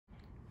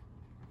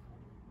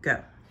Go.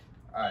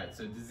 All right,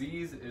 so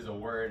disease is a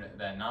word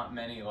that not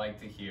many like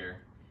to hear,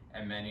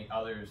 and many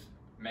others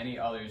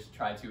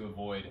try to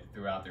avoid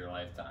throughout their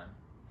lifetime.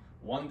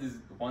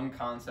 One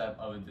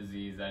concept of a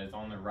disease that is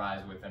on the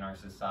rise within our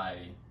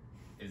society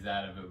is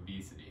that of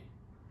obesity.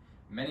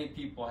 Many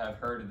people have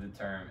heard of the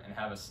term and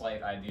have a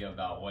slight idea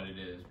about what it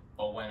is,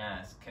 but when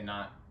asked,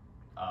 cannot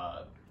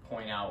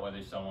point out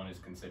whether someone is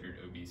considered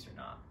obese or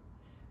not.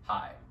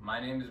 Hi, my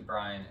name is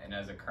Brian, and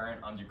as a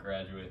current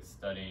undergraduate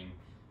studying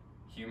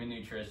human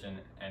nutrition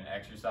and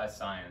exercise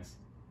science,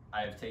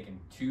 I have taken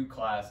 2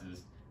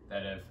 classes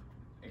that have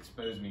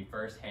exposed me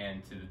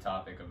firsthand to the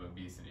topic of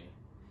obesity.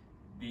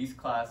 These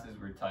classes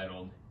were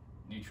titled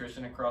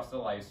Nutrition Across the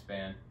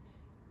Lifespan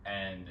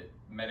and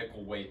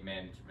Medical Weight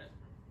Management.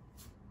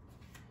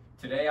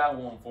 Today I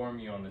will inform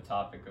you on the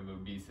topic of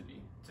obesity.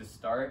 To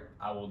start,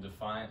 I will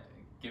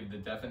give the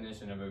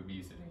definition of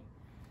obesity.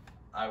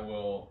 I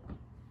will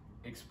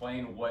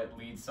explain what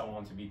leads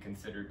someone to be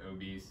considered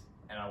obese,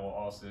 and I will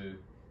also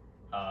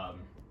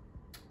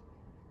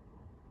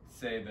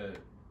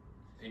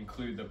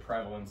include the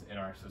prevalence in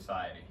our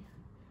society.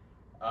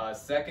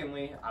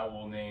 Secondly, I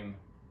will name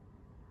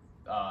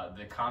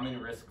the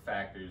common risk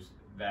factors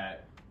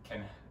that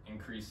can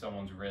increase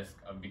someone's risk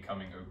of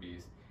becoming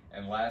obese.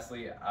 And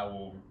lastly, I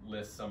will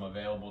list some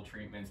available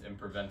treatments and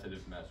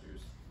preventative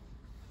measures.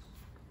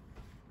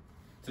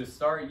 To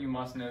start, you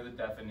must know the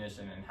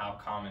definition and how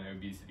common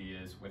obesity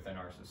is within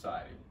our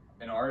society.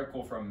 An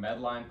article from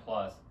Medline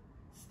Plus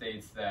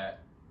states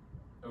that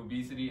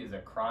obesity is a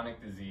chronic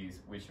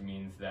disease, which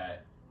means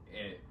that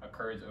it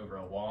occurs over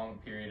a long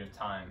period of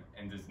time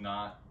and does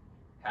not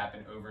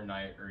happen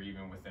overnight or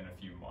even within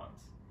a few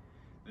months.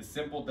 The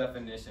simple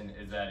definition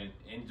is that an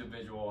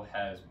individual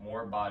has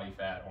more body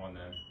fat on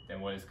them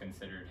than what is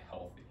considered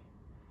healthy.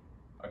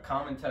 A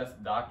common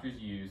test doctors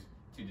use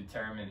to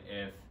determine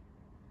if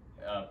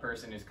a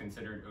person is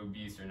considered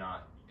obese or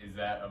not is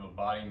that of a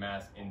body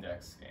mass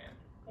index scan,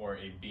 or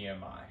a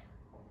BMI.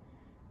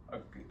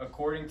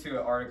 According to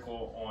an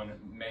article on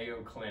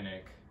Mayo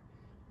Clinic,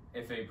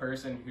 if a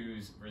person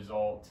whose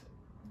result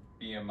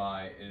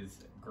BMI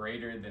is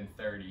greater than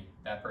 30,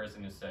 that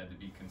person is said to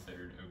be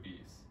considered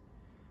obese.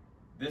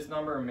 This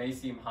number may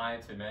seem high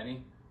to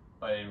many,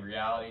 but in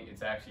reality,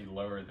 it's actually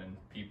lower than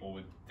people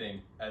would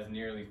think, as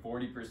nearly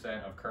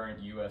 40% of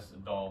current US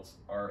adults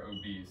are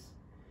obese.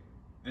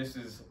 This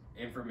is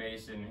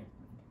information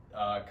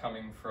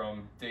coming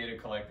from data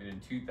collected in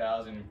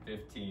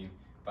 2015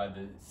 by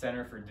the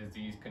Center for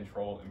Disease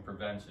Control and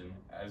Prevention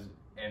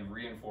and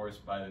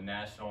reinforced by the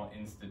National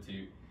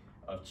Institute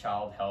of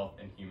Child Health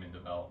and Human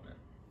Development.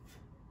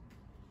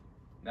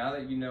 Now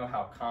that you know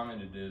how common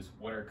it is,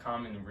 what are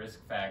common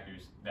risk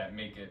factors that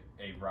make it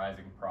a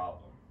rising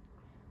problem?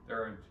 There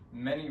are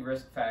many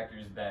risk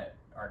factors that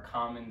are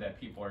common that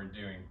people are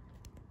doing,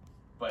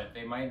 but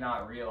they might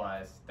not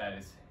realize that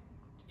it's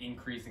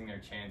increasing their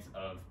chance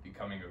of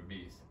becoming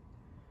obese.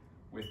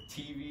 With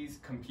TVs,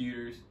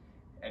 computers,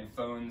 and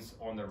phones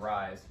on the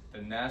rise,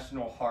 the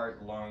National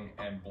Heart, Lung,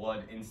 and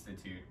Blood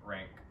Institute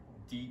rank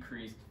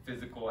decreased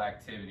physical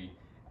activity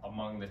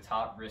among the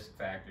top risk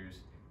factors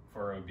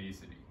for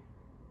obesity.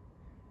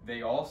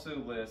 They also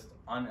list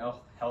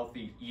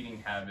unhealthy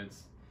eating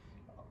habits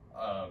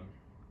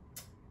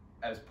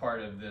as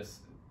part of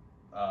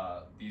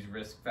these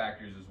risk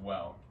factors as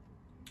well.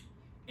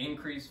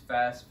 Increased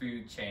fast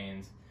food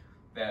chains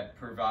that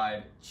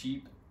provide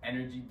cheap,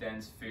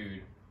 energy-dense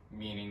food,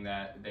 meaning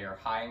that they are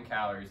high in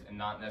calories and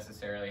not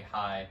necessarily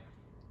high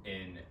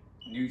in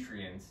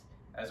nutrients,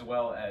 as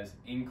well as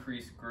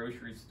increased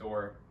grocery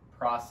store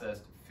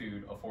processed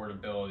food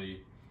affordability,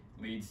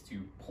 leads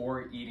to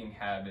poor eating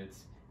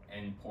habits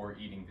and poor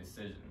eating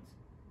decisions.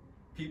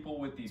 People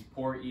with these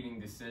poor eating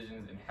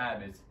decisions and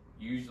habits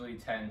usually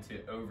tend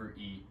to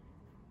overeat,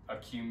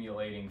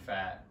 accumulating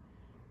fat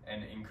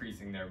and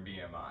increasing their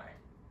BMI.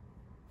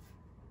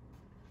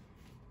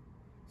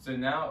 So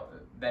now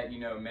that you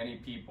know many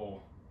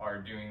people are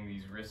doing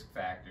these risk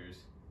factors,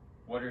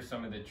 what are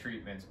some of the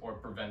treatments or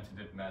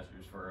preventative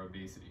measures for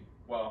obesity?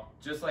 Well,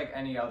 just like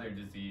any other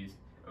disease,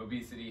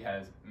 obesity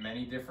has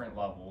many different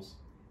levels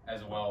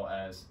as well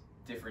as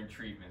different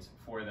treatments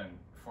for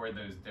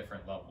those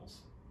different levels.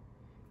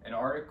 An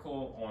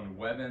article on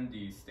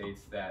WebMD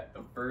states that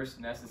the first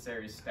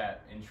necessary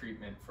step in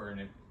treatment for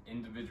an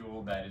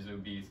individual that is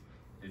obese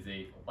is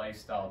a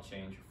lifestyle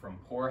change from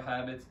poor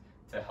habits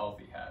to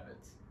healthy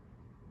habits.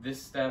 This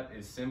step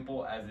is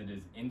simple as it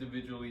is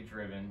individually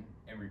driven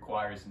and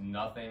requires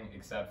nothing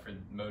except for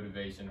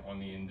motivation on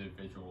the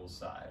individual's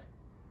side.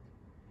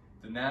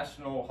 The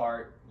National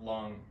Heart,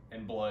 Lung,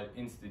 and Blood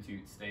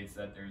Institute states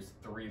that there's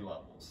 3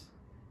 levels.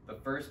 The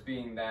first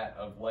being that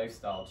of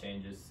lifestyle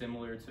changes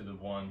similar to the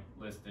one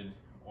listed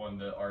on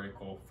the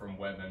article from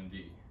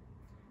WebMD.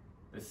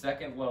 The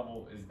second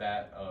level is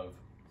that of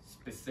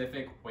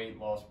specific weight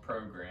loss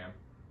program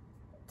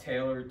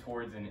tailored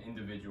towards an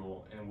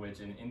individual, in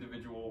which an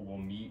individual will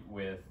meet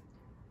with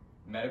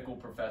medical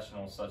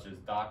professionals such as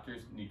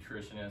doctors,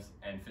 nutritionists,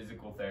 and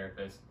physical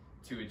therapists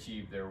to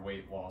achieve their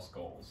weight loss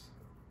goals.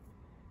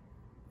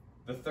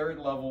 The third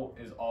level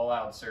is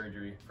all-out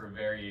surgery for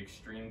very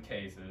extreme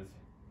cases.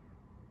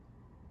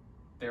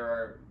 There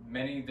are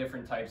many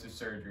different types of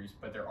surgeries,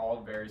 but they're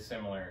all very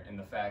similar in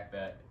the fact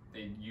that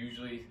they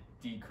usually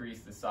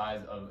decrease the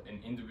size of an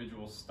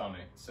individual's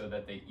stomach so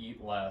that they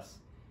eat less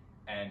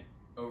and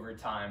over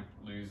time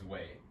lose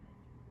weight.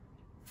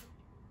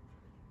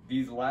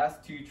 These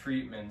last two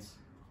treatments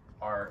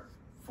are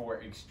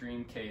for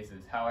extreme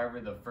cases. However,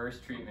 the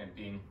first treatment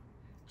being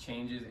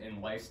changes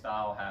in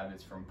lifestyle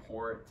habits from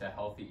poor to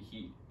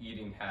healthy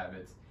eating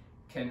habits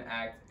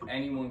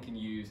anyone can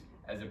use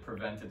as a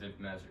preventative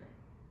measure.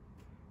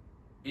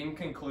 In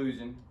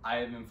conclusion, I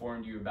have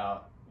informed you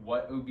about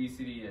what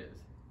obesity is.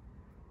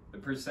 The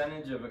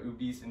percentage of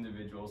obese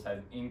individuals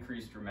has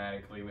increased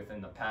dramatically within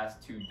the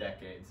past 2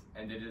 decades,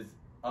 and it is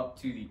up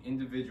to the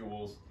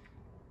individuals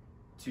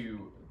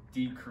to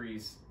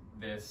decrease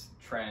this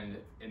trend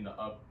in the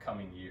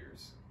upcoming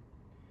years.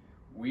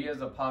 We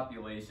as a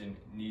population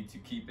need to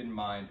keep in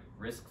mind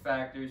risk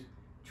factors,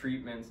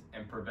 treatments,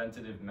 and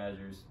preventative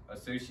measures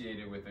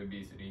associated with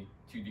obesity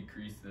to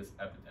decrease this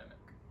epidemic.